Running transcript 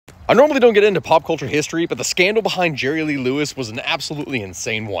I normally don't get into pop culture history, but the scandal behind Jerry Lee Lewis was an absolutely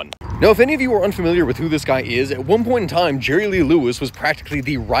insane one. Now, if any of you are unfamiliar with who this guy is, at one point in time, Jerry Lee Lewis was practically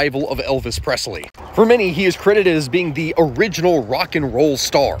the rival of Elvis Presley. For many, he is credited as being the original rock and roll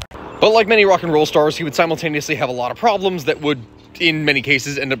star. But like many rock and roll stars, he would simultaneously have a lot of problems that would, in many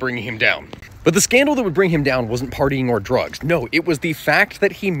cases, end up bringing him down. But the scandal that would bring him down wasn't partying or drugs. No, it was the fact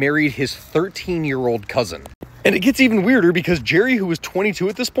that he married his 13-year-old cousin. And it gets even weirder because Jerry, who was 22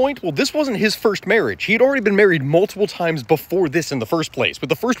 at this point, well, this wasn't his first marriage. He had already been married multiple times before this in the first place, with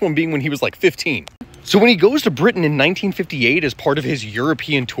the first one being when he was like 15. So when he goes to Britain in 1958 as part of his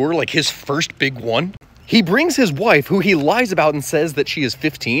European tour, like his first big one, he brings his wife, who he lies about and says that she is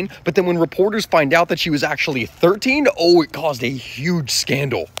 15, but then when reporters find out that she was actually 13, oh, it caused a huge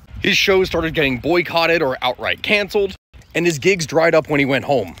scandal. His shows started getting boycotted or outright canceled, and his gigs dried up when he went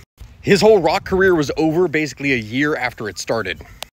home. His whole rock career was over basically a year after it started.